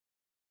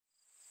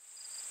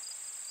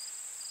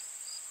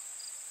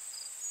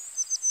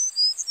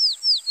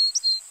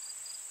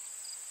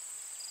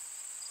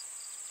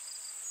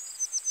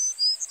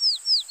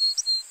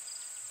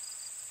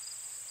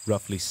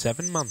Roughly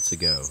 7 months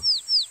ago,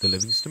 the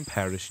Livingston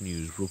Parish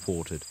News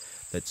reported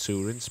that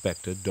Sewer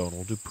Inspector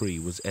Donald Dupree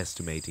was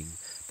estimating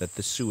that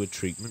the sewer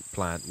treatment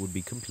plant would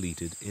be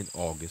completed in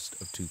August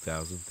of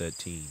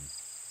 2013.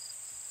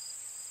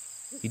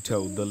 He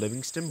told the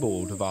Livingston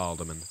Board of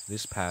Aldermen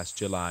this past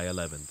July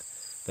 11th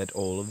that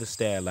all of the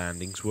stair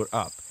landings were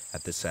up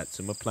at the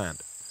Satsuma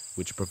plant,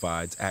 which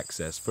provides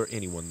access for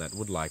anyone that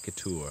would like a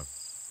tour.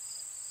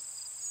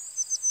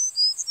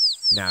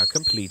 Now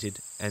completed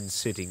and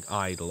sitting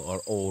idle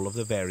are all of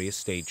the various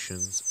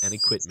stations and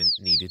equipment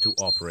needed to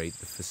operate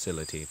the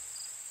facility.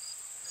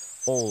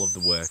 All of the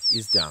work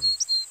is done.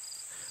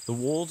 The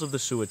walls of the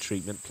sewer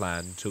treatment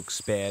plant took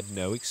spared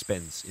no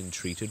expense in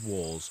treated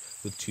walls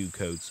with 2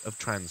 coats of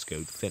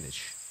transcoat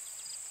finish.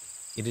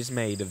 It is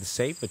made of the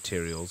same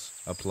materials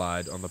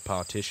applied on the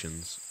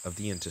partitions of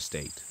the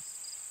interstate.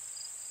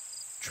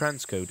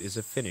 Transcoat is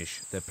a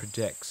finish that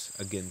protects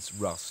against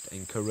rust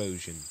and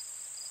corrosion.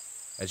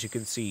 As you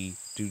can see,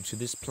 due to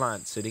this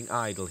plant sitting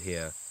idle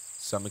here,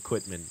 some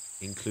equipment,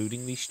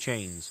 including these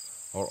chains,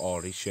 are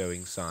already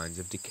showing signs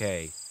of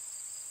decay.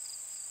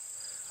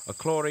 A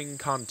chlorine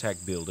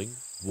contact building,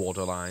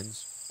 water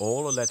lines,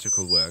 all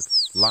electrical work,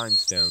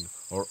 limestone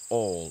are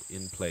all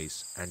in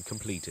place and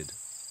completed.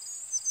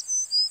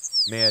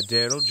 Mayor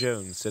Darrell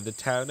Jones said the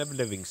town of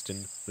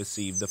Livingston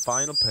received the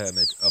final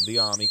permit of the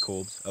Army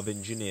Corps of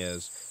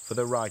Engineers for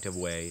the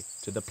right-of-way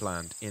to the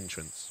plant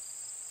entrance.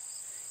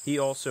 He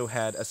also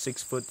had a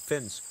 6-foot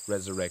fence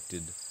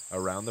resurrected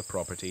around the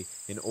property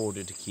in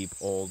order to keep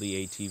all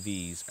the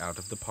ATVs out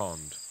of the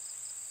pond.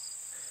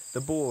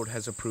 The board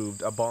has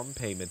approved a bond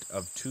payment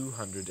of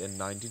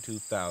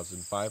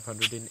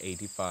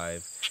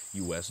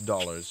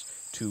 $292,585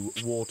 to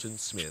Wharton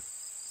Smith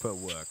for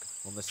work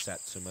on the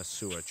Satsuma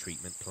Sewer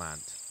Treatment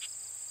Plant.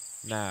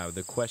 Now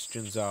the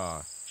questions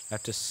are,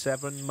 after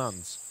 7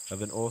 months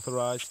of an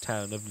authorized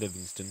Town of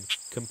Livingston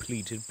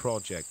completed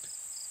project,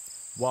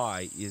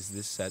 why is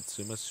this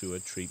Satsuma Sewer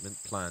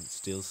Treatment Plant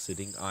still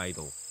sitting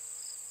idle?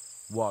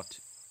 What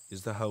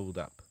is the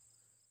hold-up?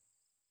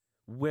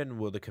 When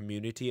will the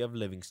community of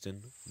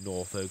Livingston,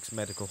 North Oaks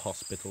Medical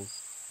Hospital,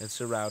 and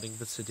surrounding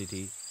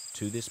vicinity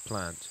to this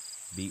plant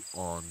be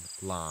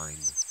online?